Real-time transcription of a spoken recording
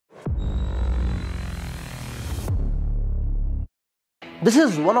This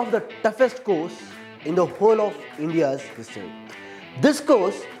is one of the toughest course in the whole of India's history. This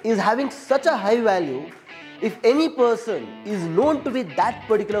course is having such a high value. If any person is known to be that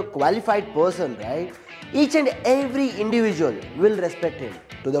particular qualified person, right, each and every individual will respect him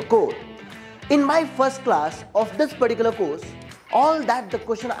to the core. In my first class of this particular course, all that the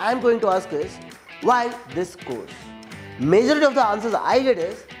question I am going to ask is, why this course? Majority of the answers I get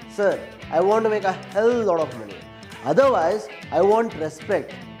is, sir, I want to make a hell lot of money. Otherwise, I want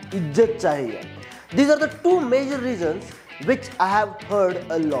respect. Izzat chahiye. These are the two major reasons which I have heard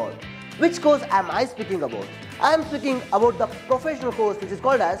a lot. Which course am I speaking about? I am speaking about the professional course which is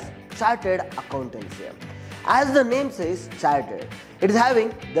called as Chartered Accountancy. As the name says, Chartered, it is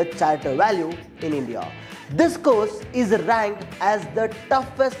having the charter value in India. This course is ranked as the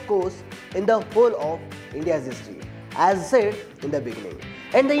toughest course in the whole of India's history, as said in the beginning.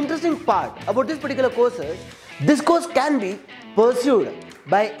 And the interesting part about this particular course is, this course can be pursued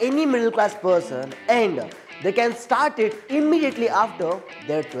by any middle class person and they can start it immediately after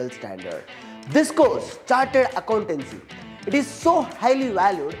their 12th standard. This course, Chartered Accountancy, it is so highly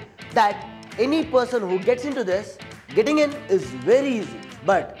valued that any person who gets into this, getting in is very easy,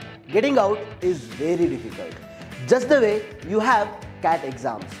 but getting out is very difficult. Just the way you have CAT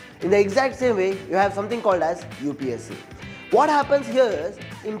exams. In the exact same way, you have something called as UPSC. What happens here is,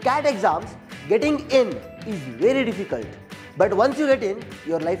 in CAT exams, getting in is very difficult. But once you get in,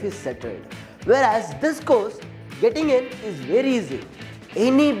 your life is settled. Whereas this course, getting in is very easy.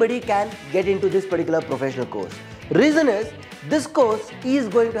 Anybody can get into this particular professional course. Reason is, this course is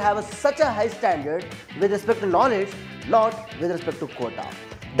going to have such a high standard with respect to knowledge, not with respect to quota.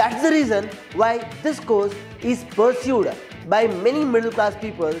 That's the reason why this course is pursued by many middle class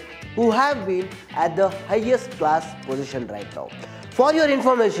people who have been at the highest class position right now. For your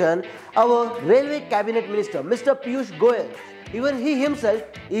information, our Railway Cabinet Minister, Mr. Piyush Goyal, even he himself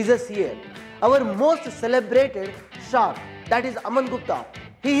is a CA. Our most celebrated shark, that is Aman Gupta,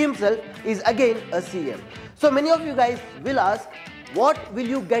 he himself is again a CA. So many of you guys will ask, what will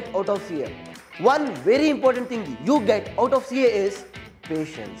you get out of CA? One very important thing you get out of CA is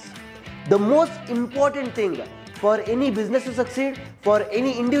patience. The most important thing for any business to succeed, for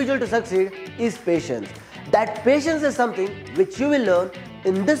any individual to succeed is patience. That patience is something which you will learn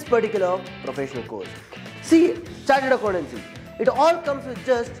in this particular professional course. CA, Chartered Accountancy, it all comes with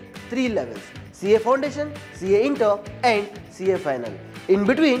just 3 levels: CA Foundation, CA Inter and CA Final. In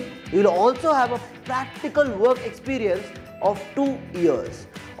between, you will also have a practical work experience of 2 years.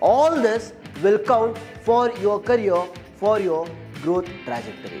 All this will count for your career, for your growth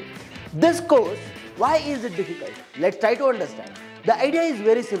trajectory. This course, why is it difficult? Let's try to understand. The idea is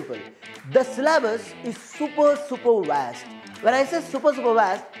very simple. The syllabus is super vast. When I say super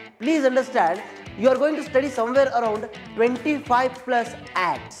vast, please understand, you are going to study somewhere around 25 plus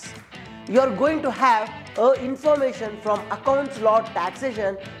acts. You are going to have information from accounts, law,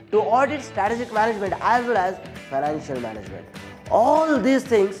 taxation to audit, strategic management as well as financial management. All these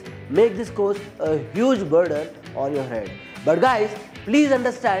things make this course a huge burden on your head. But guys, please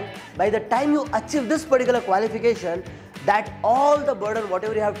understand, by the time you achieve this particular qualification, that all the burden,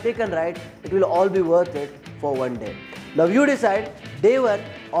 whatever you have taken, right, it will all be worth it for one day. Now you decide, day one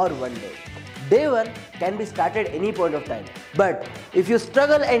or one day. Day one can be started any point of time. But if you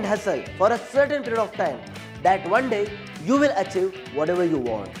struggle and hustle for a certain period of time, that one day you will achieve whatever you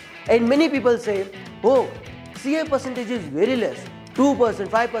want. And many people say, oh, CA percentage is very less, 2%,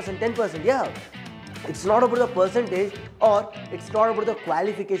 5%, 10%. Yeah, it's not about the percentage or it's not about the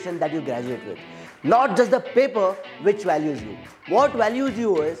qualification that you graduate with. Not just the paper which values you. What values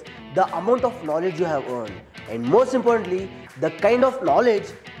you is the amount of knowledge you have earned. And most importantly, the kind of knowledge,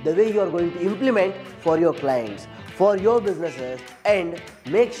 the way you are going to implement for your clients, for your businesses, and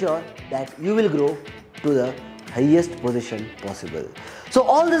make sure that you will grow to the highest position possible. So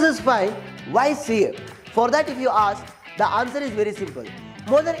all this is fine. Why CA? For that, if you ask, the answer is very simple.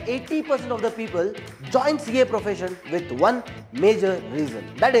 More than 80% of the people join CA profession with one major reason.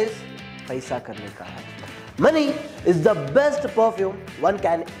 That is, paisa karne ka hai. Money is the best perfume one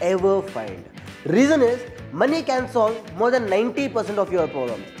can ever find. Reason is, money can solve more than 90% of your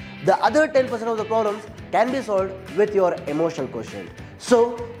problems. The other 10% of the problems can be solved with your emotional quotient.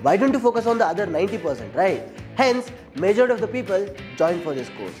 So why don't you focus on the other 90%, right? Hence, majority of the people join for this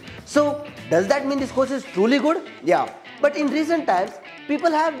course. So does that mean this course is truly good? Yeah. But in recent times,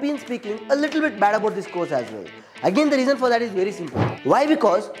 people have been speaking a little bit bad about this course as well. Again, the reason for that is very simple. Why?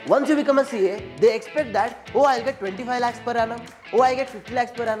 Because once you become a CA, they expect that, oh, I'll get 25 lakhs per annum. Oh, I get 50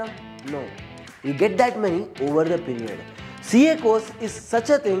 lakhs per annum. No. You get that money over the period. CA course is such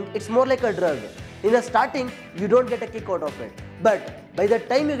a thing, it's more like a drug. In the starting, you don't get a kick out of it. but by the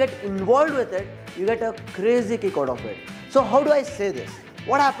time you get involved with it, you get a crazy kick out of it. So how do I say this?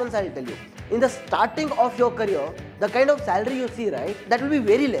 What happens, I'll tell you. In the starting of your career, the kind of salary you see, right, that will be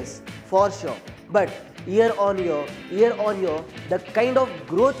very less for sure. But year on year, the kind of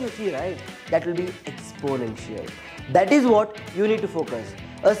growth you see, right, that will be exponential. That is what you need to focus.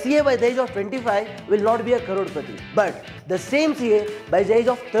 A CA by the age of 25 will not be a crorepati, but the same CA by the age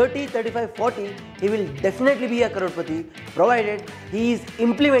of 30, 35, 40, he will definitely be a crorepati, provided he is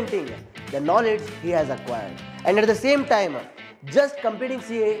implementing the knowledge he has acquired. And at the same time, just completing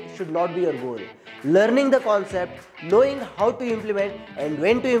CA should not be your goal. Learning the concept, knowing how to implement and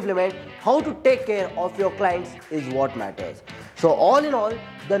when to implement, how to take care of your clients is what matters. So all in all,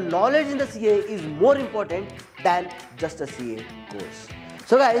 the knowledge in the CA is more important than just a CA course.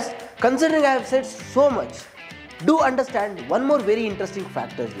 So guys, considering I have said so much, do understand one more very interesting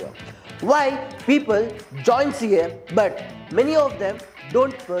factor here. Why people join CA but many of them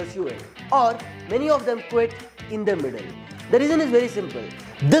don't pursue it, or many of them quit in the middle. The reason is very simple.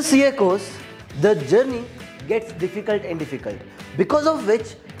 This CA course, the journey gets difficult and difficult, because of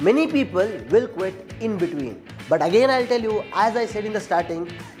which many people will quit in between. But again, I'll tell you, as I said in the starting,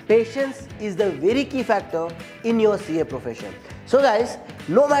 patience is the very key factor in your CA profession. So guys,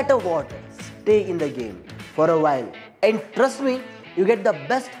 no matter what, stay in the game for a while, and trust me, you get the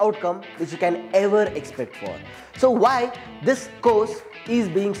best outcome which you can ever expect for. So why this course is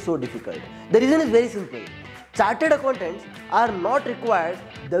being so difficult? The reason is very simple. Chartered accountants are not required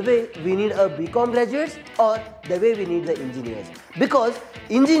the way we need a BCom graduates or the way we need the engineers, because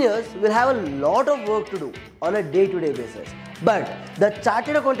engineers will have a lot of work to do on a day-to-day basis, but the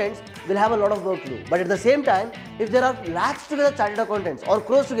chartered accountants will have a lot of work to do. But at the same time, if there are lakhs together chartered accountants or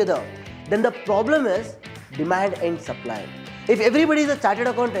crores together, then the problem is demand and supply. If everybody is a chartered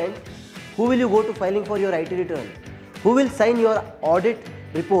accountant, who will you go to filing for your IT return? Who will sign your audit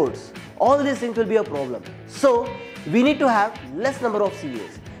reports? All these things will be a problem. So we need to have less number of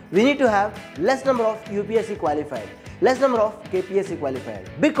CAs. We need to have less number of UPSC qualified, less number of KPSC qualified,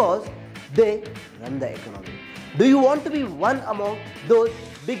 because they run the economy. Do you want to be one among those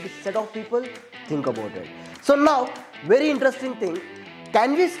big set of people? Think about it. So now, very interesting thing,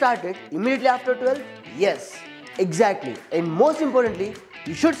 can we start it immediately after 12? Yes, exactly. And most importantly,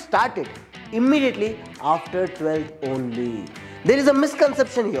 you should start it immediately after 12 only. There is a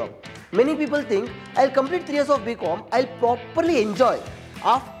misconception here. Many people think, I'll complete 3 years of BCom, I'll properly enjoy.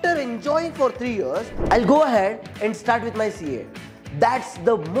 After enjoying for 3 years, I'll go ahead and start with my CA. That's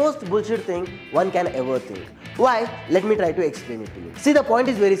the most bullshit thing one can ever think. Why? Let me try to explain it to you. See, the point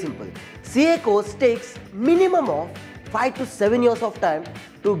is very simple. CA course takes minimum of 5 to 7 years of time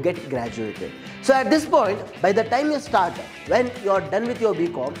to get graduated. So at this point, by the time you start, when you are done with your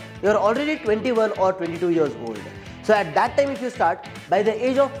BCom, you are already 21 or 22 years old. So at that time, if you start, by the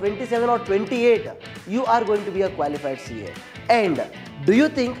age of 27 or 28, you are going to be a qualified CA. And do you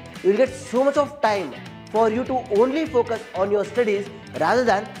think you will get so much of time for you to only focus on your studies rather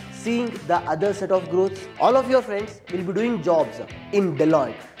than seeing the other set of growths? All of your friends will be doing jobs in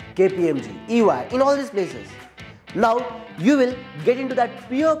Deloitte, KPMG, EY, in all these places. Now you will get into that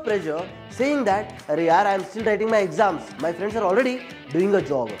peer pressure saying that, "Arey yaar, I am still writing my exams. My friends are already doing a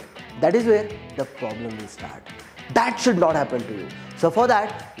job." That is where the problem will start. That should not happen to you. So for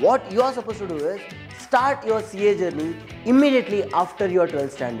that, what you are supposed to do is start your CA journey immediately after your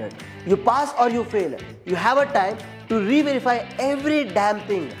 12th standard. You pass or you fail, you have a time to re-verify every damn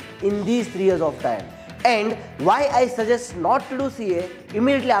thing in these 3 years of time. And why I suggest not to do CA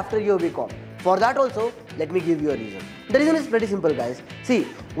immediately after your BCom. For that also, let me give you a reason. The reason is pretty simple, guys. See,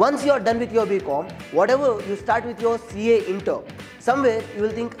 once you are done with your BCom, whatever you start with your CA inter, somewhere you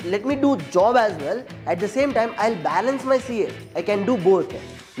will think, let me do job as well. At the same time, I'll balance my CA. I can do both.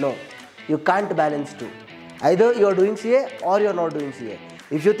 No, you can't balance two. Either you are doing CA or you are not doing CA.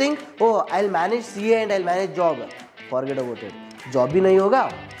 If you think, oh, I'll manage CA and I'll manage job, forget about it. Job bhi nahi hoga,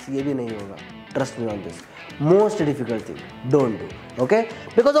 CA bhi nahi hoga. Trust me on this. Most difficult thing, don't do. Okay?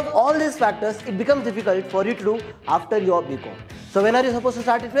 Because of all these factors, it becomes difficult for you to do after your BCom. So when are you supposed to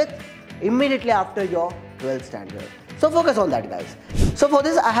start it with? Immediately after your 12th standard. So focus on that, guys. So for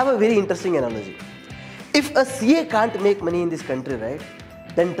this, I have a very interesting analogy. If a CA can't make money in this country, right,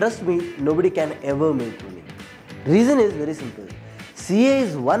 then trust me, nobody can ever make money. Reason is very simple. CA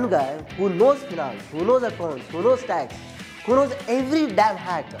is one guy who knows finance, who knows accounts, who knows tax, who knows every damn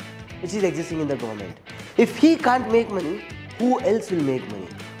hack which is existing in the government. If he can't make money, who else will make money?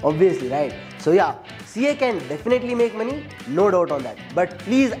 Obviously, right? So yeah, CA can definitely make money, no doubt on that. But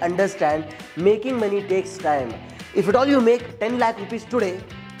please understand, making money takes time. If at all you make 10 lakh rupees today,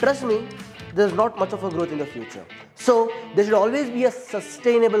 trust me, there's not much of a growth in the future. So there should always be a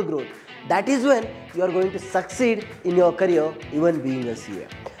sustainable growth. That is when you are going to succeed in your career, even being a CA.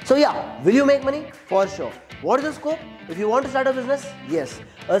 So yeah, will you make money? For sure. What is the scope? If you want to start a business, yes,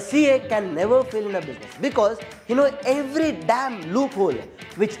 a CA can never fail in a business because he knows every damn loophole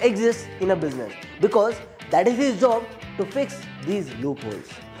which exists in a business, because that is his job to fix these loopholes.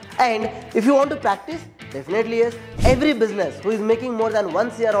 And if you want to practice, definitely yes. Every business who is making more than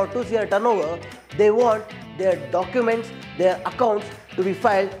 1 CR or 2 CR turnover, they want their documents, their accounts to be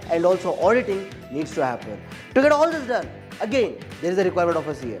filed, and also auditing needs to happen. To get all this done, again, there is a requirement of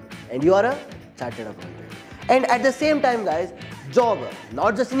a CA, and you are a chartered accountant. And at the same time, guys, job,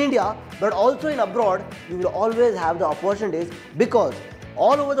 not just in India, but also in abroad, you will always have the opportunities, because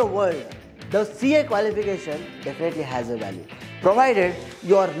all over the world, the CA qualification definitely has a value, provided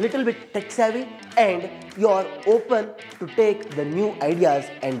you are little bit tech savvy and you are open to take the new ideas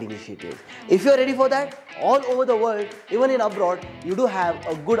and initiatives. If you are ready for that, all over the world, even in abroad, you do have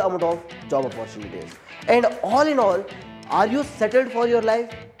a good amount of job opportunities. And all in all, are you settled for your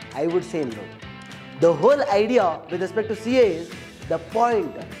life? I would say no. The whole idea with respect to CA is the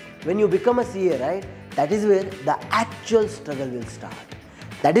point when you become a CA, right? That is where the actual struggle will start.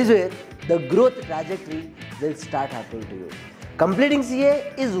 That is where the growth trajectory will start happening to you. Completing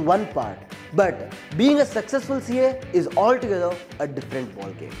CA is one part, but being a successful CA is altogether a different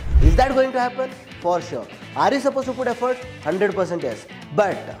ballgame. Is that going to happen? For sure. Are you supposed to put effort? 100% yes.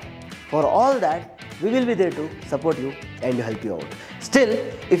 But for all that, we will be there to support you and help you out. Still,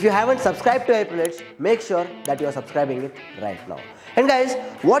 if you haven't subscribed to iProledge, make sure that you are subscribing it right now. And guys,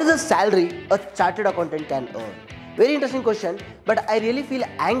 what is the salary a chartered accountant can earn? Very interesting question, but I really feel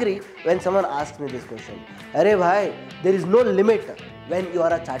angry when someone asks me this question. Arey bhai, there is no limit when you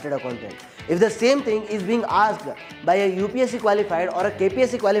are a chartered accountant. If the same thing is being asked by a UPSC qualified or a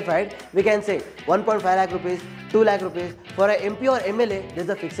KPSC qualified, we can say 1.5 lakh rupees, 2 lakh rupees. For a MP or MLA, there is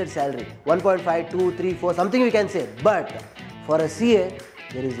a fixed salary, 1.5, 2, 3, 4, something we can say. But for a CA,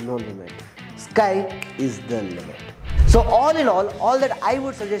 there is no limit. Sky is the limit. So all in all that I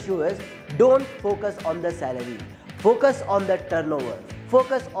would suggest you is, don't focus on the salary. Focus on the turnover.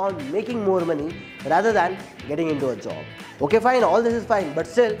 Focus on making more money rather than getting into a job. Okay, fine, all this is fine, but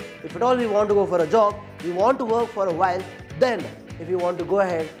still, if at all we want to go for a job, we want to work for a while, then if you want to go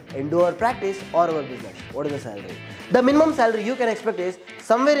ahead and do our practice or our business, what is the salary? The minimum salary you can expect is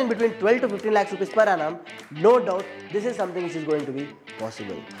somewhere in between 12 to 15 lakhs rupees per annum. No doubt, this is something which is going to be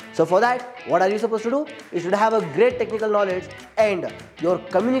possible. So for that, what are you supposed to do? You should have a great technical knowledge and your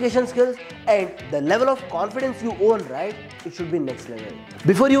communication skills and the level of confidence you own, right? It should be next level.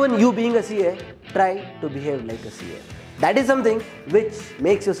 Before even you being a CA, try to behave like a CA. That is something which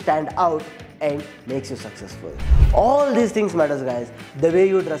makes you stand out and makes you successful. All these things matters, guys. The way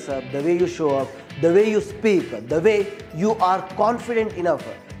you dress up, the way you show up, the way you speak, the way you are confident enough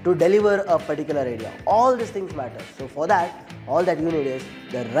to deliver a particular idea. All these things matter. So for that, all that you need is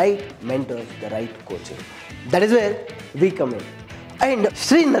the right mentors, the right coaching. That is where we come in. And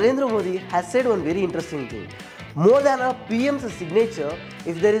Shri Narendra Modi has said one very interesting thing. More than a PM's signature,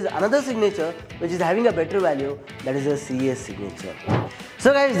 if there is another signature which is having a better value, that is a CA's signature.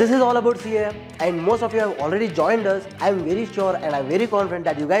 So guys, this is all about CA, and most of you have already joined us. I am very sure and I am very confident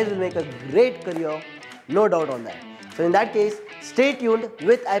that you guys will make a great career, no doubt on that. So in that case, stay tuned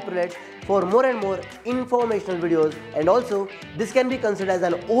with iProledge for more and more informational videos, and also this can be considered as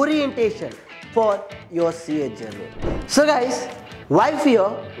an orientation for your CA journey. So guys, why fear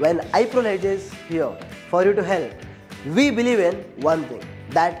when iProledge is here for you to help? We believe in one thing,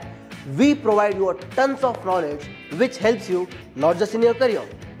 that we provide you tons of knowledge which helps you not just in your career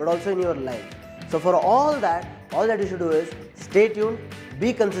but also in your life. So for all that you should do is stay tuned,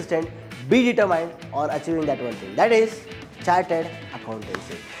 be consistent, be determined on achieving that one thing, that is chartered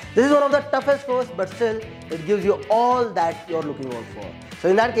accountancy. This is one of the toughest course, but still it gives you all that you are looking out for. So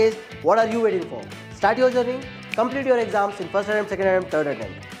in that case, what are you waiting for? Start your journey, complete your exams in first attempt, second attempt, third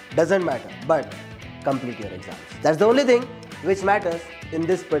attempt. Doesn't matter, but complete your exams. That's the only thing which matters in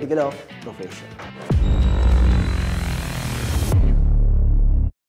this particular profession.